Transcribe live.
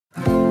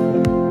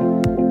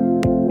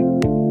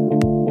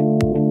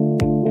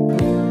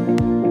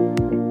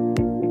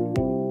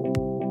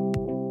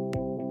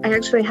I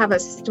actually have a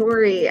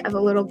story of a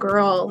little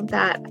girl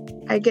that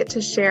I get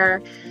to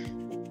share.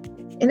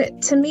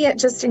 And to me, it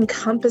just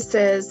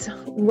encompasses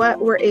what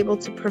we're able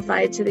to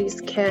provide to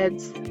these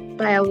kids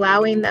by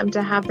allowing them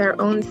to have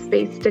their own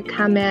space to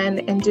come in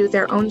and do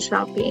their own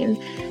shopping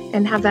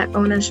and have that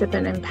ownership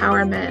and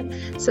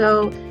empowerment.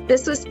 So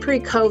this was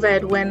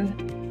pre-COVID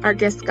when our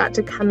guests got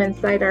to come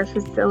inside our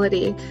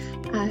facility.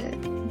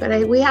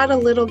 We had a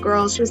little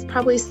girl, she was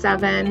probably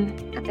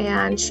 7,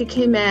 and she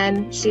came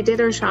in, she did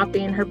her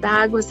shopping, her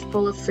bag was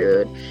full of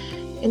food.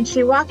 And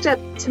she walked up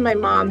to my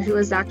mom, who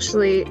was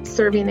actually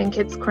serving in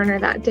Kids Corner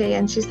that day,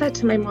 and she said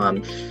to my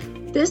mom,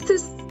 "This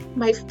is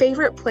my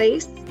favorite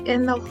place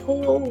in the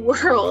whole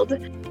world."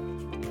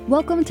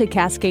 Welcome to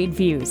Cascade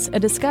Views, a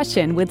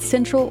discussion with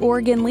Central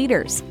Oregon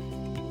leaders.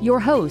 Your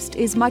host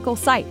is Michael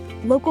Sipe,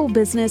 local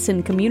business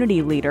and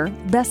community leader,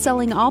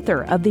 best-selling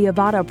author of The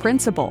Avada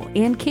Principle,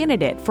 and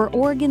candidate for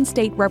Oregon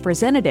State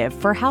Representative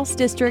for House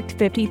District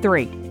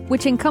 53.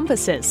 Which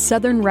encompasses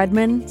Southern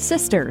Redmond,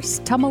 Sisters,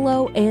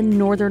 Tumalo, and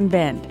Northern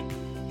Bend.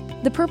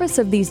 The purpose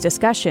of these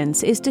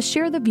discussions is to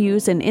share the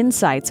views and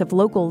insights of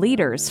local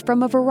leaders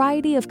from a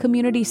variety of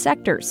community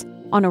sectors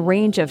on a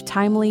range of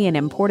timely and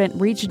important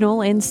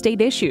regional and state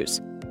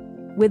issues.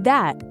 With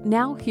that,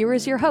 now here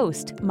is your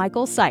host,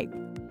 Michael Sipe.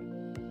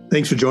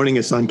 Thanks for joining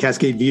us on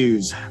Cascade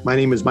Views. My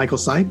name is Michael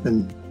Sipe,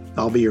 and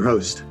I'll be your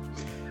host.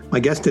 My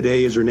guest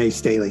today is Ranae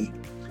Staley.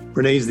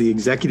 Ranae is the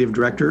Executive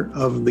Director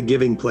of The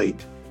Giving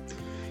Plate.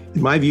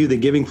 In my view, the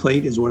Giving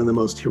Plate is one of the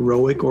most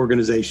heroic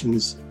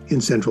organizations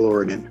in Central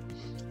Oregon.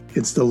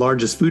 It's the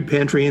largest food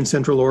pantry in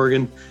Central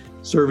Oregon,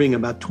 serving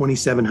about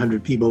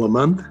 2,700 people a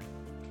month.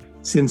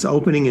 Since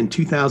opening in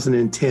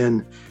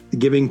 2010, the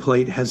Giving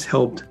Plate has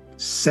helped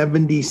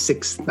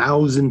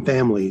 76,000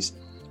 families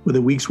with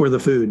a week's worth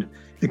of food,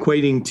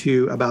 equating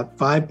to about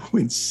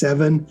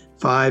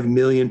 5.75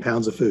 million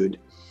pounds of food.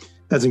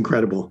 That's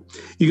incredible.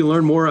 You can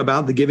learn more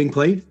about the Giving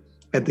Plate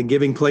at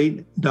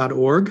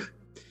thegivingplate.org.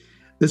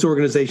 This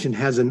organization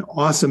has an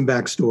awesome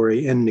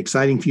backstory and an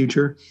exciting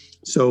future.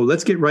 So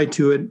let's get right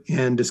to it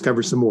and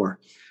discover some more.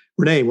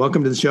 Ranae,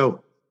 welcome to the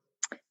show.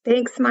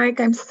 Thanks, Mike.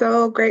 I'm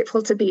so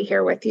grateful to be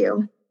here with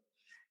you.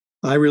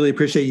 I really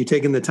appreciate you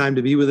taking the time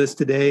to be with us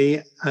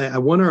today. I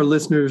want our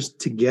listeners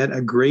to get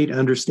a great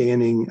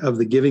understanding of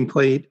the Giving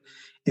Plate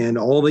and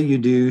all that you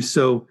do.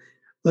 So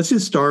let's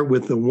just start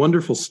with the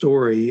wonderful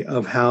story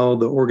of how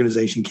the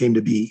organization came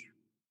to be.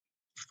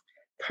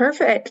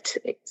 Perfect.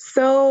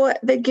 So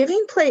the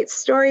Giving Plate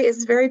story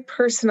is very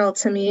personal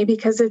to me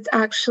because it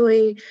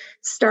actually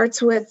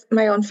starts with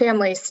my own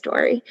family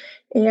story.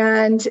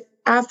 And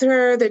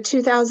after the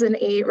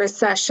 2008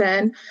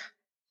 recession,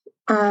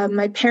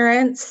 my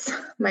parents,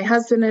 my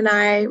husband and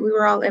I, we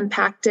were all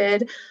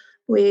impacted.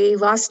 We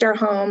lost our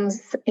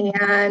homes,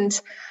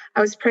 and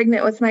I was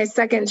pregnant with my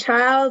second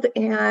child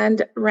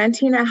and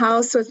renting a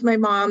house with my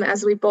mom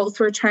as we both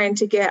were trying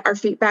to get our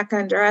feet back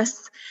under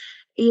us.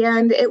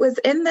 And it was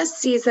in this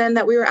season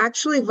that we were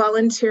actually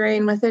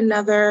volunteering with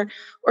another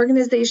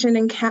organization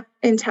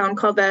in town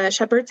called the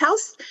Shepherd's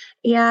House.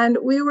 And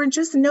we were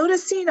just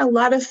noticing a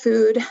lot of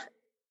food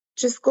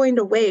just going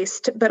to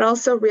waste, but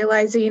also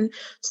realizing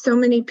so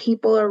many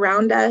people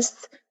around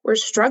us were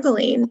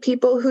struggling,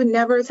 people who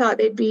never thought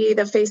they'd be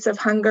the face of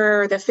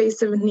hunger or the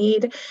face of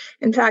need.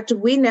 In fact,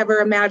 we never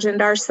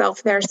imagined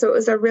ourselves there. So it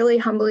was a really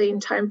humbling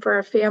time for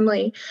our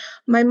family.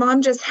 My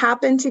mom just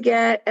happened to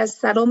get a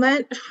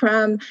settlement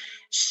from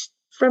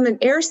an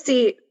air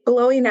seat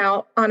blowing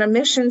out on a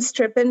missions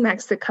trip in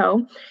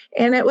Mexico.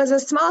 And it was a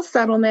small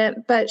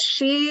settlement, but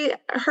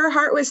her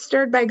heart was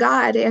stirred by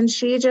God. And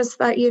she just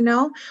thought,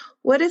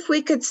 what if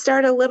we could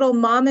start a little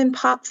mom and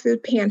pop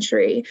food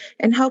pantry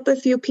and help a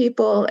few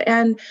people?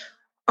 And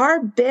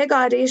our big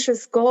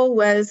audacious goal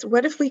was,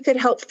 what if we could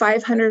help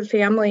 500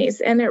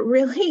 families? And it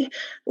really,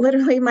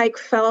 literally, Mike,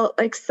 felt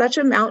like such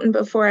a mountain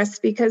before us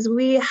because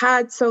we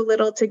had so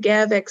little to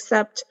give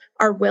except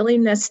our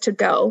willingness to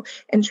go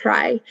and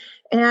try.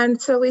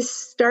 And so we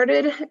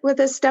started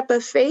with a step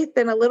of faith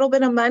and a little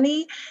bit of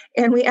money.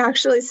 And we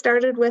actually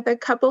started with a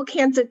couple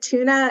cans of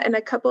tuna and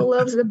a couple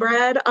loaves of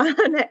bread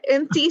on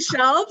empty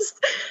shelves.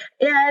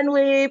 And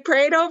we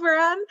prayed over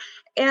them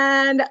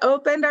and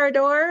opened our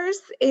doors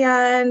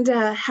and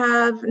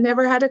have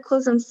never had to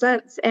close them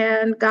since.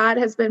 And God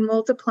has been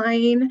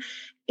multiplying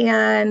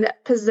and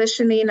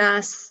positioning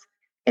us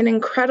in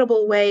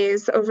incredible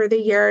ways over the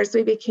years.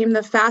 We became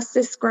the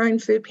fastest growing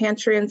food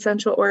pantry in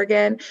Central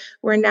Oregon.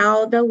 We're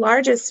now the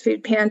largest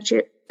food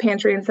pantry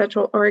in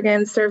Central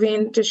Oregon,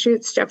 serving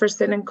Deschutes,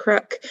 Jefferson, and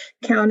Crook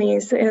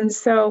counties. And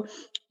so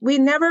we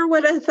never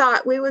would have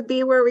thought we would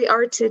be where we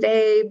are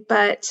today.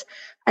 But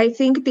I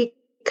think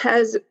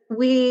because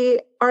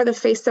we are the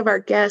face of our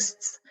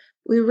guests,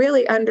 we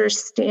really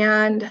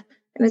understand,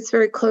 and it's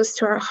very close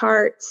to our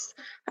hearts,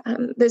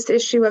 this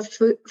issue of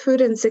food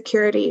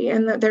insecurity,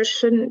 and that there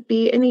shouldn't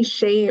be any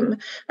shame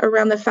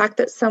around the fact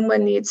that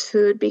someone needs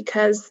food,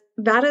 because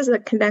that is a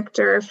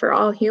connector for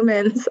all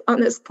humans on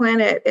this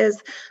planet.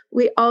 Is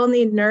we all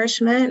need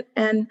nourishment,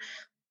 and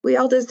we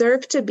all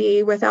deserve to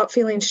be without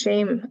feeling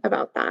shame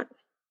about that.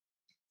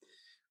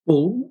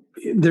 Well,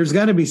 there's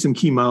got to be some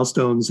key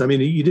milestones. I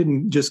mean, you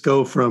didn't just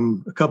go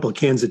from a couple of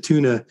cans of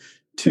tuna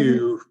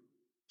to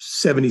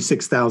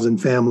 76,000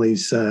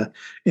 families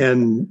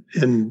and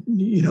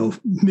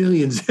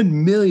millions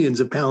and millions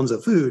of pounds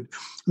of food.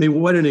 I mean,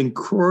 what an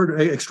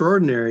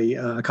extraordinary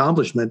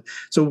accomplishment.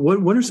 So,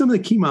 what are some of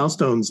the key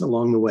milestones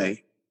along the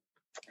way?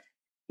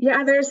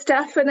 Yeah, there's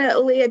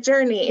definitely a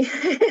journey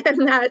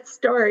in that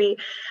story.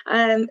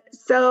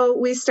 So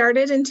we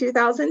started in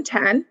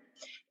 2010.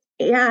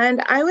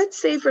 And I would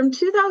say from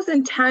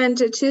 2010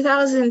 to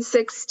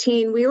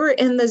 2016, we were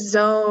in the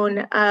zone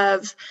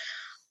of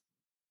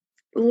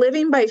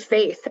living by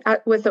faith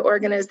with the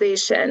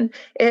organization.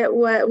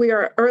 We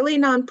are early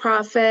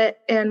nonprofit,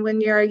 and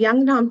when you're a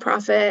young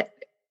nonprofit,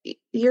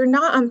 you're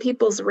not on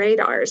people's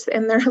radars,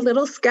 and they're a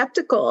little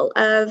skeptical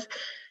of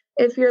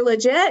if you're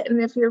legit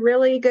and if you're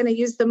really going to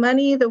use the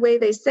money the way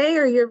they say,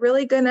 or you're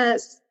really going to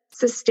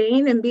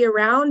sustain and be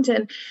around.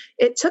 And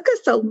it took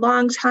us a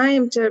long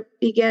time to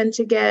begin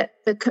to get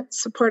the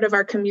support of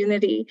our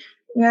community.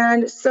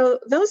 And so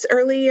those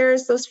early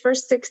years, those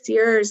first 6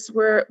 years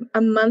were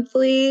a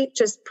monthly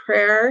just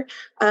prayer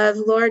of,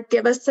 Lord,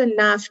 give us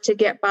enough to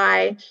get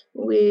by.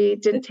 We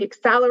didn't take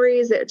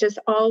salaries. It just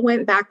all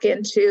went back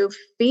into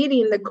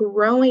feeding the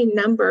growing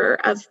number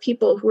of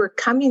people who were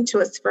coming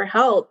to us for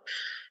help.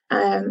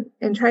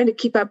 And trying to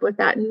keep up with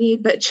that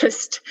need, but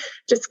just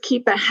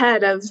keep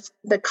ahead of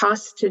the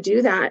cost to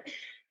do that.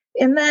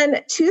 And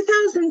then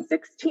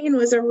 2016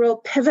 was a real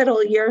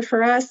pivotal year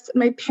for us.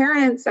 My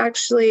parents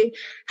actually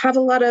have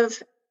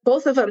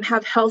both of them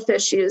have health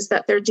issues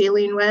that they're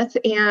dealing with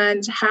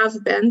and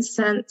have been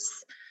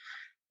since,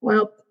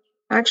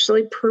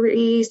 actually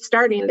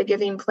pre-starting the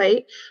Giving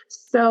Plate.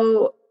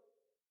 So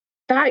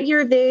that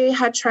year, they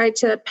had tried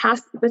to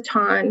pass the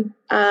baton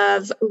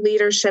of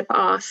leadership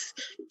off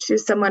to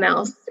someone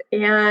else.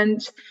 And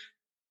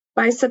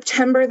by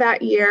September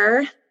that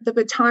year, the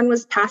baton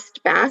was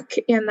passed back,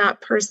 and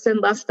that person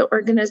left the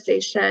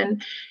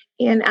organization.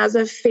 And as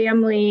a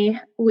family,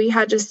 we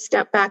had to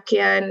step back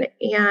in,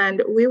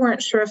 and we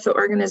weren't sure if the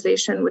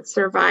organization would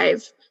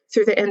survive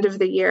through the end of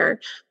the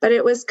year. But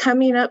it was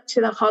coming up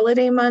to the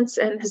holiday months,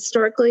 and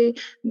historically,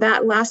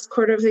 that last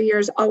quarter of the year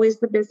is always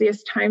the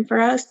busiest time for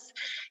us.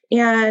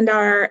 And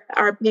our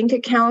bank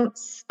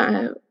accounts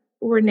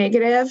were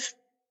negative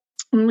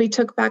when we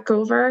took back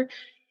over.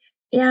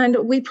 And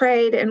we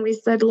prayed and we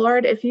said,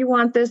 Lord, if you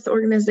want this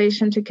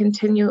organization to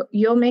continue,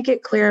 you'll make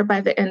it clear by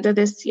the end of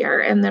this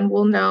year, and then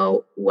we'll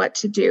know what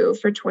to do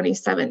for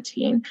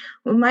 2017.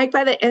 Well, Mike,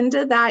 by the end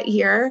of that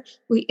year,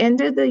 we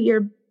ended the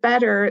year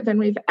better than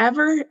we've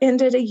ever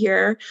ended a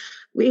year.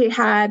 We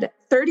had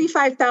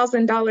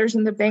 $35,000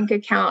 in the bank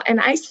account. And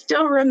I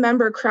still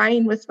remember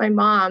crying with my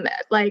mom,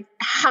 like,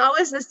 how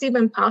is this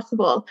even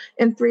possible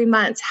in 3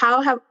 months?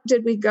 How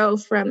did we go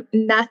from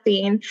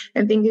nothing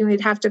and thinking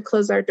we'd have to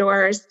close our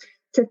doors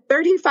to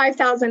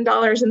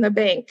 $35,000 in the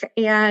bank?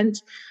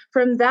 And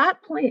from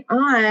that point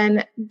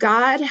on,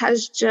 God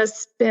has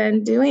just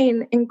been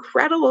doing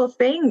incredible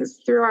things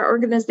through our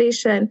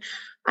organization.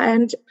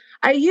 And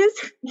I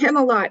use him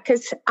a lot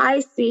because I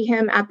see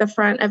him at the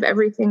front of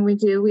everything we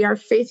do. We are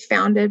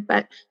faith-founded,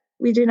 but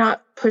we do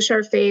not push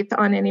our faith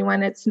on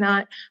anyone. It's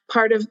not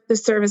part of the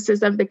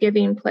services of the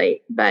Giving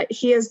Plate, but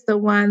he is the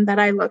one that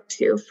I look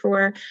to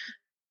for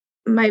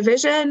my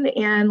vision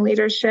and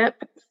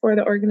leadership for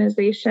the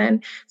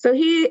organization. So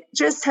he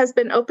just has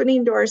been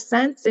opening doors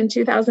since. In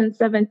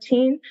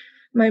 2017,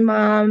 my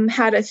mom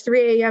had a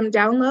 3 a.m.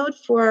 download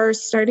for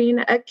starting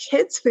a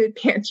kids' food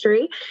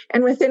pantry.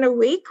 And within a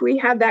week, we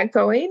had that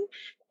going.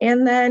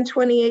 And then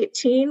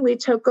 2018, we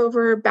took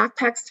over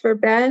Backpacks for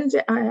Bend.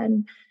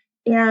 And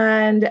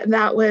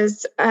that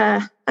was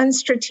an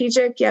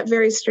unstrategic yet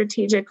very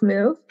strategic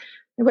move.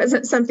 It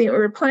wasn't something we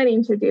were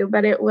planning to do,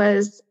 but it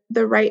was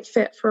the right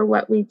fit for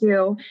what we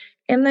do.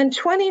 And then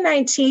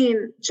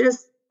 2019,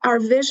 just our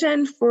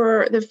vision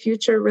for the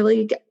future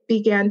really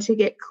began to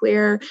get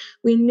clear.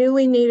 We knew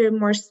we needed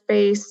more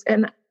space,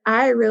 and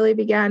I really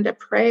began to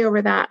pray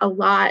over that a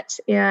lot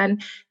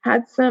and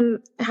had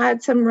some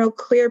real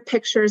clear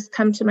pictures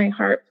come to my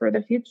heart for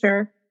the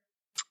future.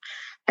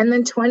 And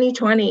then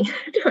 2020,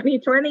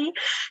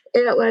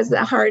 it was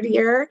a hard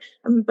year,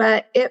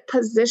 but it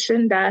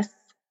positioned us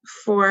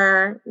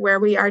for where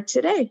we are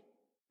today,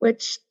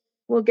 which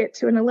we'll get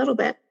to in a little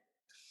bit.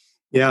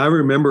 Yeah, I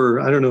remember,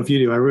 I don't know if you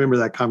do, I remember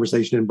that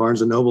conversation in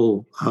Barnes &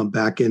 Noble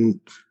back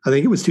in, I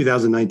think it was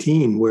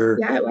 2019, where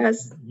it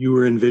was. You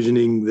were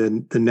envisioning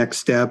the next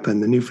step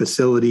and the new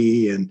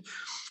facility. And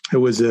it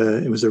was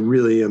a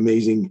really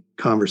amazing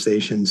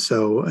conversation.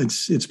 So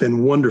it's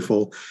been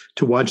wonderful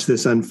to watch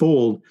this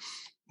unfold.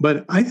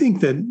 But I think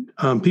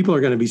that people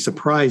are going to be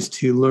surprised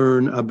to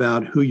learn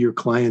about who your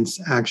clients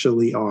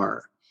actually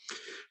are.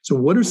 So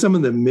what are some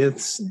of the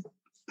myths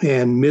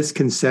and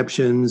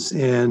misconceptions,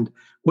 and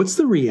what's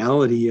the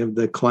reality of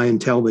the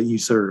clientele that you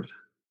serve?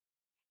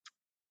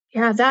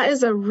 Yeah, that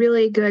is a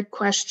really good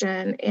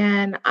question.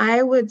 And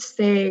I would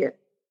say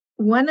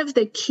one of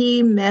the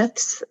key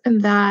myths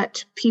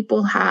that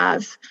people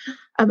have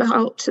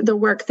about the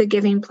work the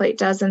Giving Plate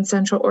does in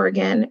Central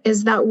Oregon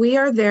is that we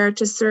are there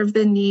to serve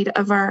the need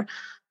of our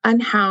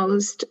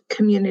unhoused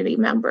community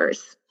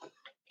members.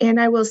 And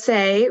I will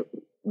say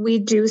we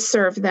do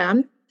serve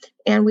them,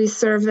 and we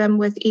serve them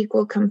with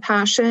equal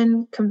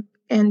compassion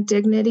and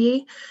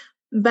dignity,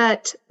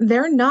 but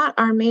they're not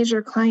our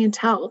major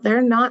clientele.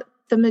 They're not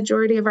the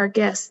majority of our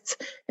guests.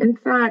 In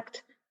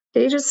fact,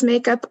 they just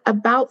make up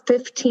about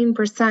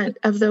 15%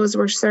 of those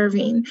we're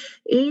serving.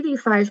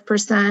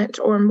 85%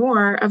 or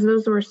more of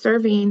those we're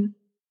serving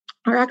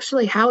are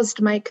actually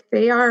housed, Mike.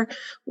 They are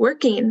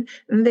working.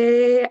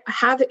 They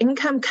have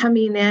income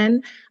coming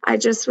in. I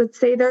just would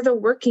say they're the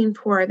working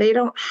poor. They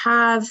don't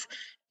have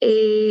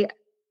a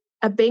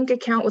bank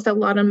account with a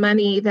lot of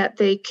money that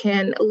they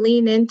can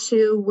lean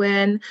into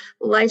when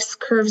life's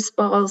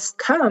curveballs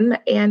come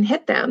and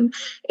hit them.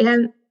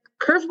 And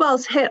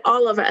curveballs hit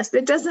all of us.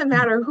 It doesn't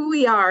matter who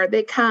we are,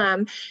 they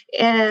come.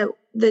 And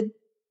the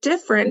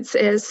difference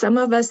is some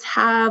of us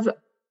have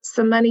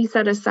some money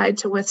set aside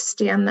to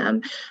withstand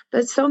them,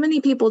 but so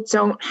many people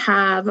don't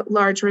have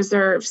large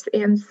reserves.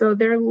 And so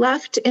they're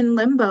left in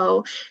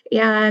limbo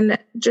and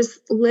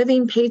just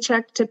living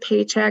paycheck to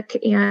paycheck.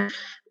 And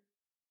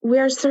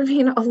we're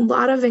serving a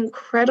lot of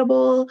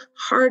incredible,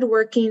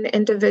 hardworking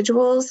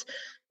individuals.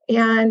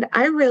 And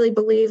I really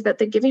believe that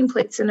the Giving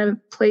Plate's in a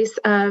place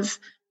of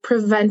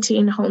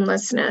preventing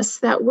homelessness,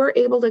 that we're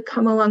able to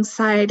come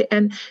alongside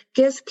and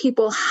give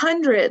people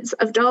hundreds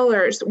of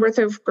dollars worth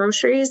of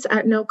groceries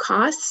at no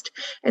cost.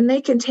 And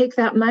they can take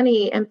that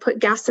money and put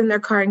gas in their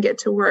car and get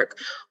to work,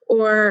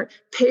 or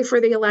pay for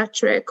the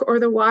electric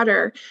or the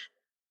water,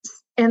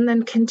 and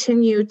then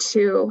continue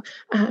to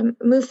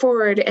move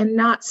forward and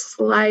not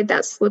slide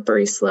that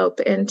slippery slope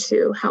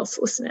into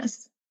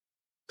houselessness.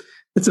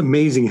 It's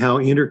amazing how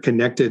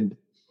interconnected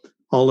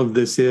all of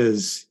this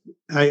is.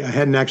 I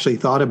hadn't actually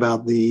thought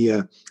about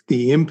the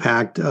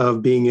impact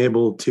of being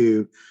able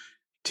to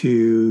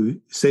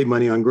save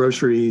money on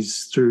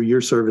groceries through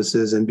your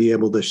services and be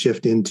able to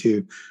shift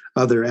into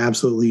other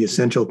absolutely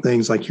essential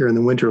things like here in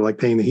the winter, like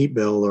paying the heat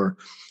bill or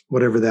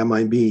whatever that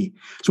might be.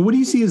 So what do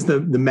you see as the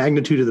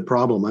magnitude of the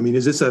problem? I mean,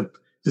 is this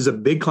a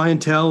big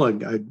clientele,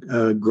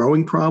 a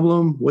growing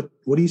problem? What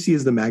do you see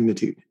as the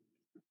magnitude?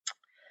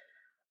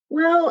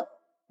 Well,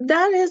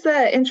 that is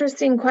an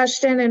interesting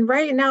question. And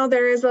right now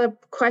there is a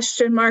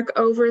question mark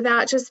over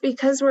that just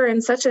because we're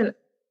in such an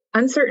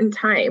uncertain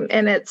time,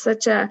 and it's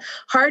such a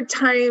hard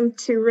time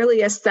to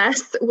really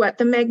assess what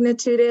the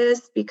magnitude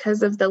is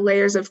because of the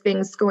layers of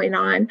things going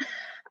on.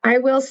 I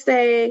will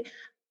say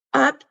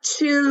up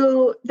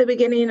to the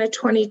beginning of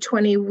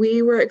 2020,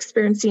 we were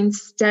experiencing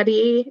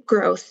steady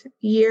growth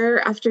year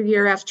after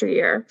year after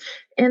year.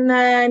 And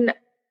then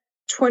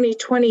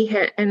 2020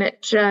 hit and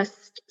it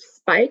just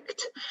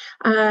spiked.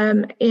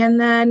 And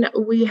then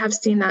we have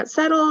seen that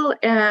settle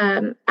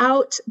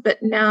out,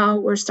 but now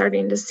we're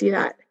starting to see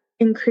that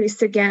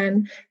increase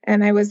again.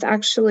 And I was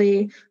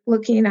actually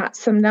looking at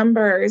some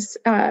numbers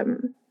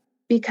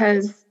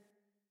because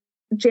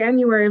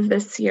January of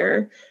this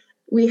year,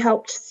 we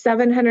helped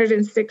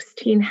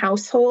 716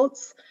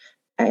 households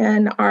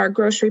in our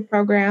grocery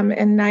program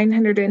and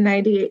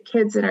 998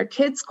 kids in our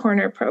Kids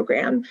Corner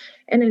program.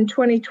 And in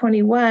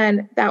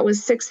 2021, that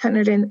was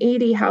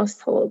 680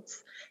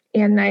 households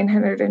and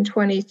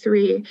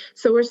 923.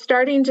 So we're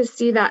starting to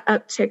see that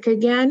uptick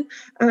again.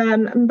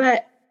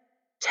 But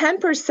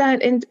 10%,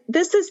 and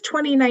this is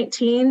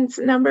 2019's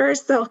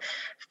numbers, so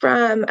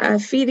from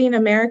Feeding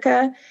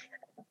America.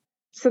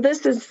 So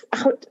this is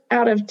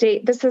out of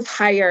date. This is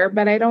higher,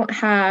 but I don't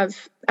have,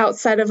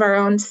 outside of our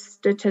own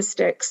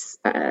statistics,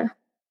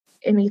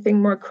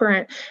 anything more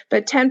current.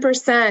 But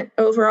 10%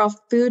 overall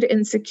food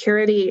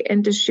insecurity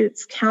in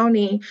Deschutes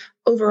County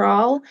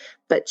overall.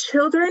 But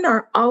children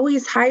are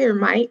always higher,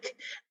 Mike.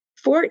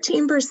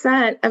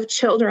 14% of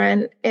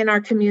children in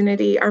our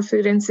community are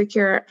food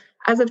insecure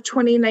as of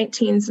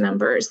 2019's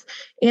numbers.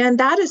 And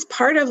that is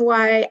part of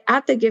why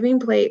at the Giving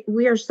Plate,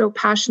 we are so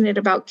passionate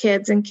about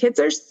kids. And kids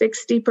are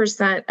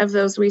 60% of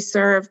those we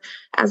serve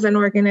as an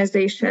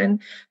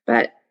organization.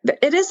 But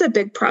it is a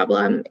big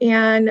problem.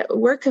 And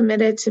we're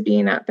committed to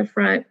being at the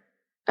front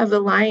of the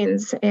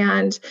lines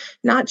and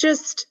not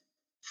just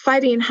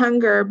fighting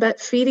hunger, but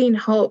feeding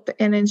hope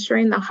and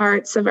ensuring the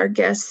hearts of our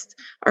guests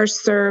are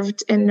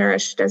served and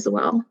nourished as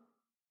well.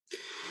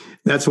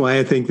 That's why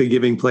I think the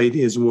Giving Plate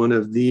is one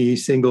of the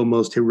single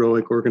most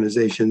heroic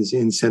organizations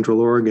in Central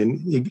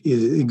Oregon,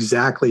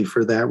 exactly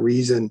for that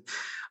reason.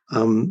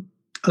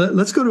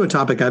 Let's go to a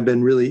topic I've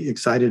been really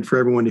excited for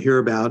everyone to hear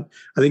about.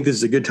 I think this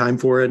is a good time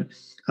for it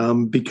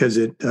because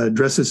it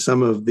addresses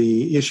some of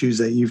the issues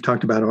that you've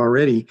talked about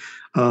already,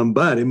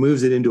 but it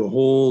moves it into a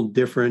whole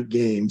different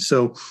game.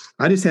 So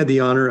I just had the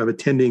honor of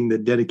attending the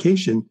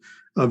dedication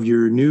of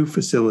your new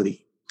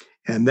facility,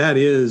 and that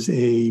is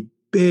a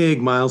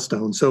big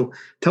milestone. So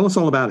tell us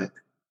all about it.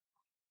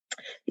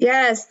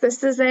 Yes,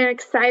 this is an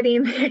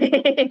exciting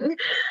thing.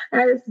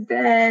 It's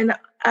been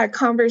a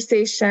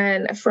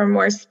conversation for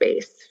more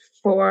space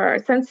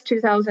since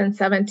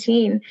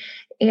 2017.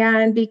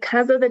 And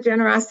because of the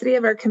generosity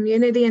of our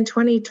community in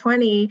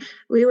 2020,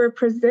 we were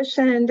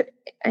positioned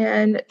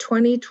in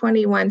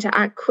 2021 to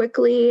act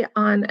quickly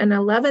on an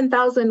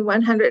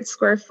 11,100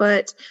 square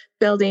foot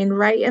building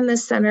right in the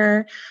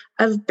center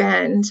of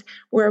Bend,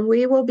 where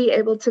we will be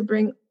able to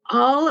bring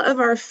all of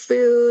our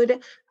food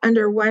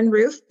under one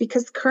roof,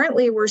 because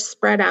currently we're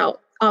spread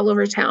out all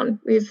over town.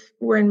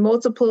 We're in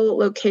multiple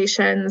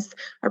locations.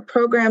 Our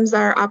programs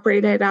are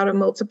operated out of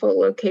multiple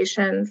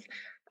locations.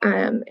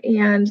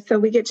 And so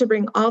we get to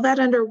bring all that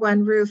under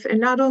one roof.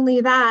 And not only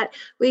that,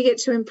 we get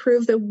to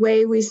improve the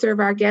way we serve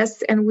our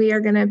guests. And we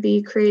are going to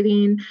be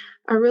creating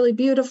a really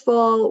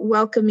beautiful,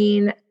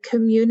 welcoming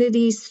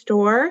community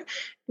store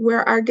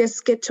where our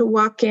guests get to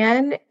walk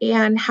in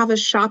and have a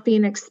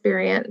shopping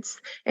experience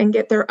and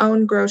get their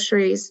own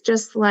groceries,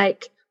 just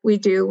like we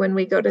do when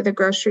we go to the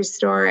grocery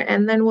store.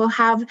 And then we'll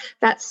have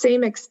that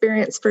same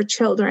experience for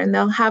children.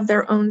 They'll have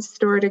their own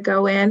store to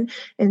go in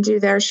and do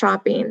their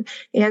shopping.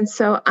 And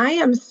so I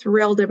am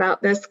thrilled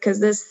about this, because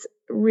this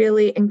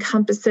really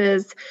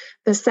encompasses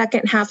the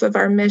second half of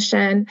our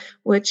mission,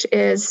 which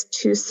is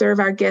to serve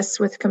our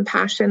guests with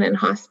compassion and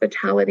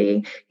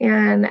hospitality.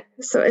 And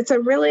so it's a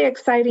really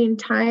exciting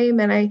time.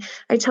 And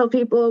I tell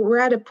people we're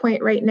at a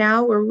point right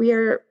now where we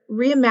are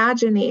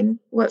reimagining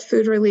what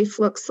food relief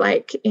looks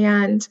like.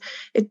 And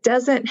it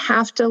doesn't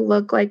have to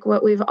look like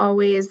what we've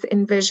always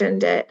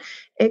envisioned it.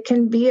 It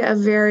can be a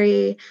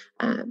very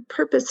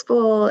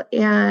purposeful,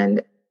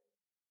 and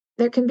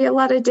there can be a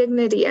lot of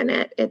dignity in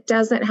it. It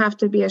doesn't have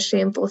to be a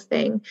shameful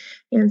thing.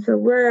 And so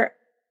we're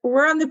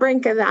on the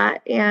brink of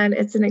that, and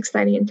it's an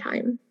exciting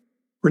time.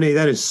 Ranae,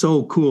 that is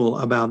so cool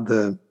about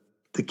the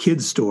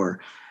kids store.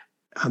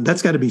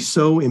 That's got to be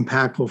so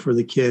impactful for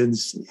the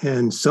kids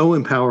and so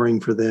empowering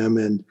for them.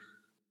 And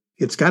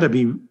it's got to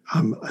be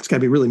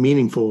really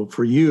meaningful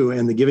for you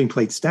and the Giving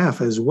Plate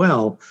staff as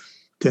well,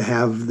 to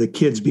have the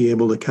kids be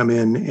able to come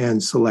in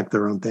and select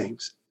their own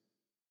things.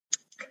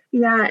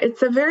 Yeah,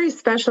 it's a very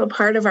special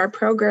part of our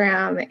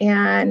program.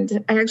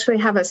 And I actually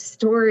have a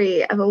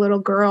story of a little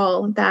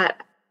girl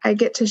that I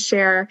get to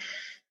share.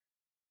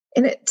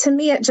 And to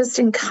me, it just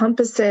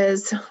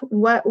encompasses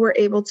what we're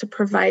able to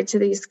provide to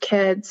these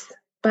kids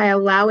by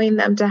allowing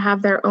them to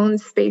have their own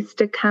space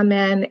to come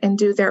in and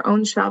do their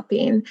own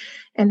shopping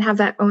and have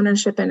that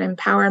ownership and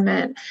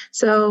empowerment.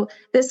 So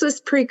this was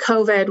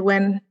pre-COVID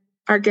when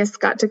our guests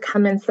got to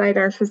come inside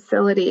our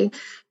facility.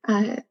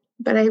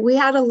 But we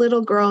had a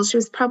little girl, she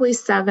was probably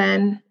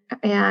 7,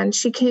 and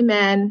she came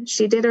in,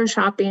 she did her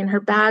shopping,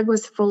 her bag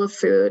was full of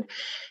food.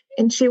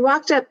 And she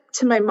walked up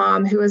to my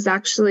mom, who was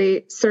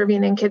actually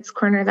serving in Kids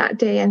Corner that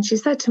day. And she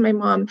said to my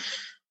mom,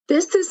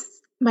 "This is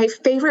my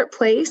favorite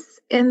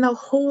place in the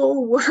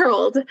whole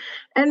world."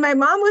 And my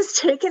mom was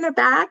taken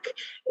aback.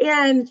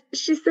 And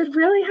she said,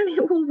 "Really, honey?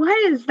 Well,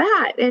 why is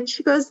that?" And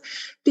she goes,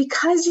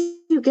 "Because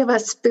you give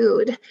us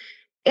food."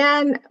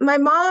 And my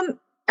mom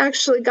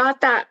actually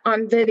got that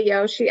on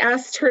video. She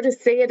asked her to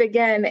say it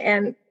again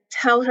and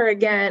tell her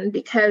again,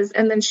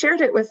 and then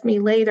shared it with me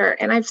later.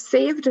 And I've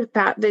saved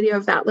that video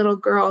of that little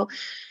girl.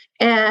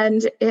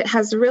 And it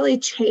has really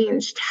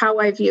changed how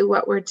I view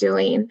what we're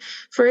doing.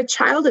 For a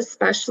child,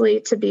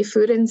 especially, to be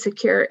food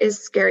insecure is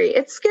scary.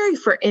 It's scary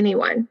for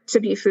anyone to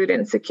be food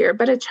insecure,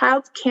 but a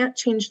child can't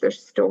change their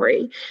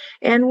story.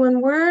 And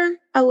when we're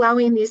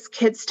allowing these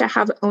kids to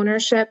have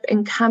ownership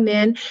and come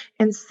in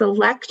and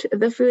select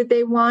the food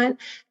they want,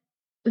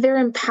 they're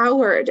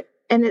empowered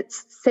and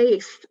it's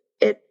safe.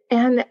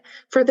 And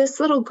for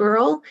this little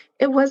girl,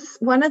 it was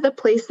one of the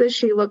places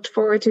she looked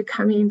forward to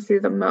coming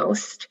to the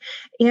most.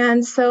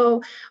 And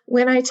so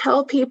when I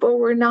tell people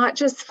we're not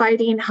just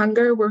fighting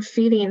hunger, we're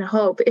feeding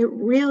hope, it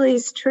really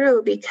is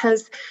true,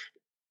 because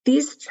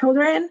these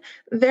children,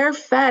 they're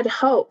fed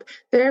hope.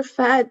 They're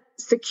fed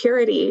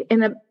security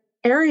in an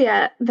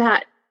area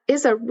that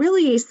is a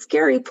really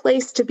scary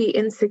place to be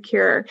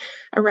insecure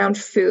around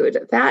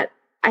food. That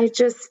I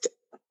just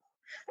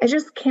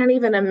can't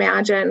even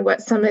imagine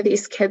what some of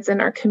these kids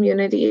in our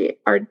community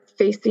are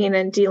facing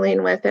and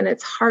dealing with. And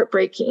it's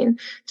heartbreaking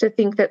to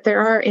think that there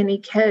are any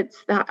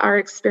kids that are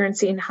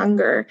experiencing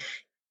hunger.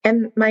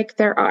 And Mike,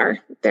 there are.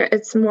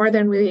 It's more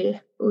than we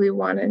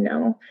want to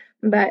know.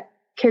 But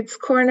Kids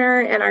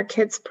Corner and our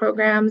kids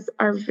programs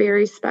are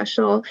very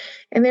special.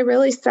 And they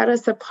really set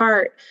us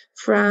apart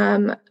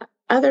from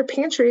other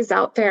pantries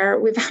out there.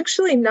 We've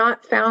actually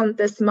not found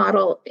this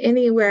model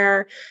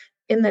anywhere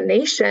in the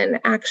nation,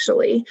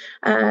 actually,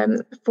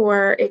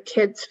 for a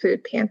kids'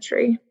 food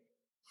pantry.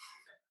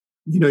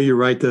 You know, you're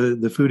right.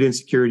 The food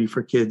insecurity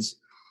for kids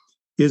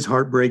is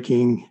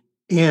heartbreaking,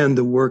 and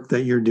the work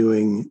that you're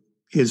doing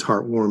is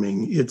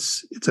heartwarming.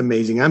 It's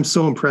amazing. I'm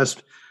so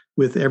impressed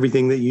with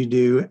everything that you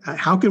do.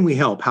 How can we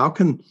help? How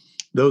can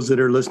those that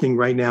are listening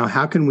right now,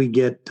 how can we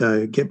get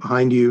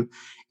behind you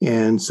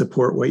and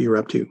support what you're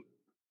up to?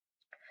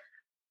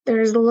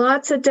 There's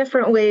lots of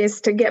different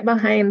ways to get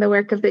behind the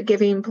work of the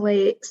Giving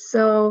Plate.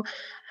 So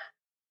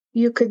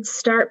You could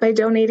start by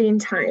donating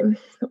time.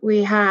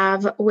 We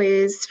have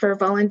ways for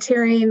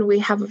volunteering. We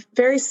have a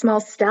very small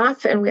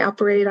staff, and we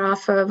operate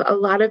off of a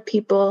lot of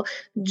people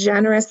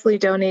generously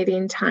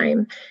donating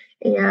time.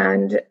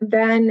 And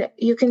then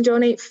you can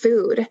donate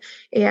food.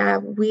 Yeah,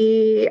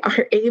 we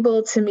are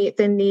able to meet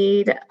the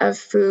need of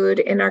food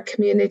in our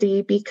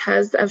community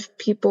because of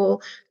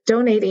people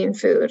donating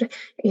food.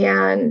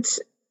 And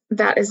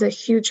that is a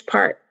huge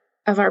part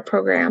of our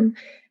program.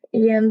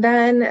 And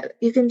then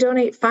you can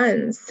donate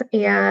funds.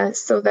 Yeah,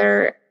 so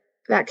that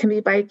can be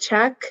by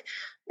check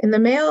in the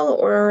mail,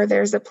 or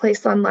there's a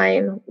place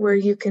online where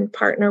you can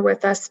partner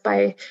with us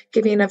by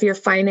giving of your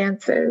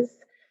finances.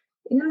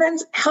 And then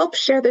help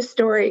share the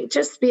story.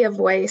 Just be a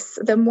voice.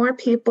 The more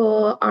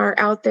people are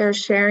out there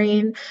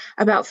sharing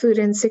about food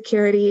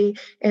insecurity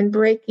and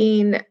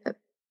breaking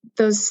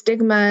those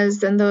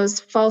stigmas and those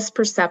false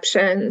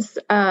perceptions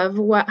of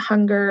what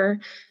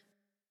hunger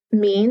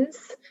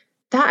means,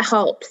 that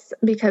helps,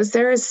 because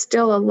there is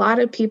still a lot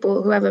of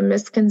people who have a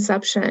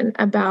misconception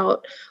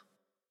about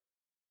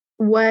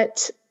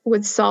what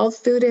would solve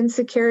food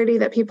insecurity,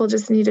 that people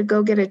just need to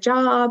go get a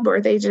job, or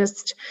they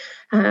just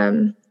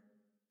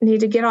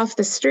need to get off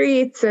the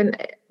streets, and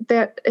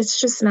that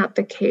it's just not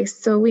the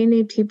case. So we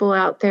need people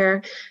out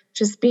there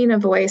just being a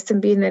voice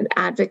and being an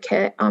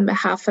advocate on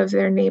behalf of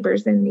their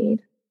neighbors in need.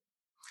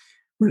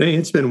 Ranae,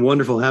 it's been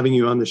wonderful having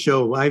you on the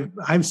show. I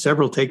have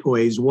several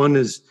takeaways. One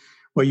is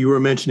what you were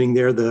mentioning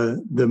there,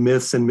 the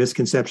myths and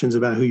misconceptions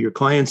about who your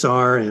clients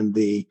are, and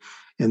the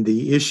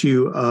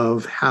issue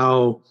of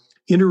how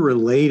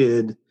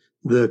interrelated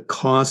the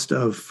cost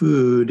of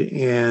food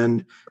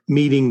and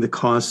meeting the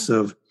costs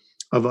of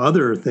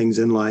other things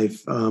in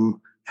life,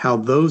 how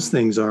those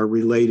things are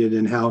related,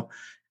 and how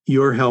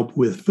your help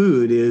with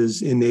food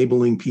is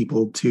enabling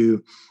people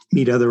to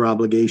meet other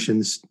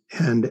obligations,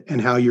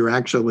 and how you're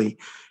actually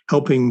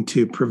helping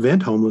to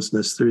prevent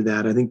homelessness through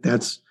that. I think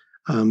that's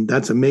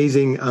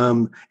amazing.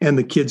 And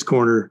the kids'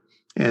 corner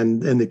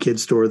and the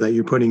kids' store that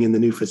you're putting in the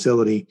new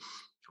facility,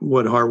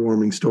 what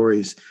heartwarming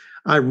stories.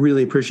 I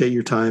really appreciate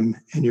your time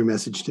and your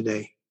message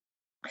today.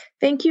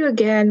 Thank you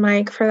again,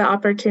 Mike, for the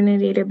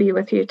opportunity to be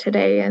with you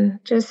today and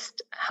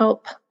just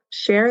help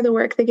share the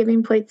work the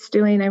Giving Plate's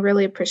doing. I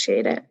really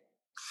appreciate it.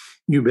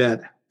 You bet.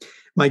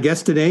 My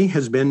guest today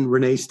has been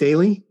Ranae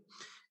Staley.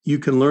 You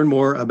can learn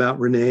more about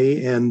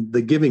Ranae and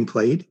the Giving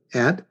Plate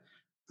at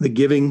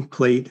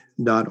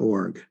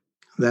thegivingplate.org.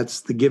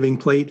 That's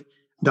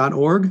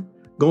thegivingplate.org.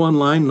 Go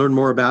online, learn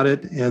more about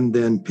it, and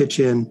then pitch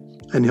in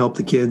and help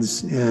the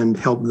kids and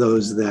help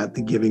those that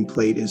the Giving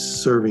Plate is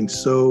serving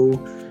so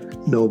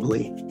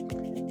nobly.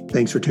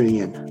 Thanks for tuning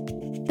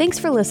in. Thanks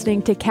for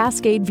listening to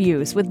Cascade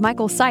Views with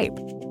Michael Sipe.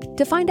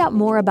 To find out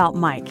more about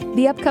Mike,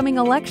 the upcoming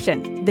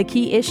election, the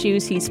key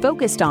issues he's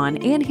focused on,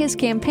 and his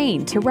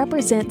campaign to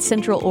represent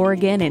Central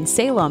Oregon and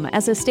Salem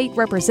as a state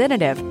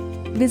representative,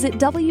 visit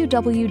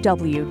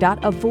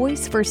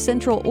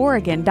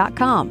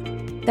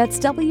www.avoiceforcentraloregon.com. That's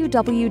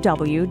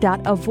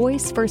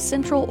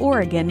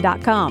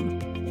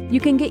www.avoiceforcentraloregon.com. You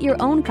can get your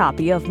own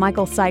copy of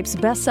Michael Sipe's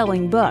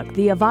best-selling book,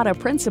 The Avada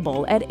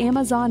Principle, at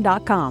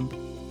Amazon.com.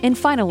 And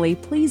finally,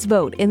 please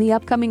vote in the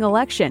upcoming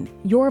election.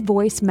 Your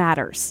voice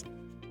matters.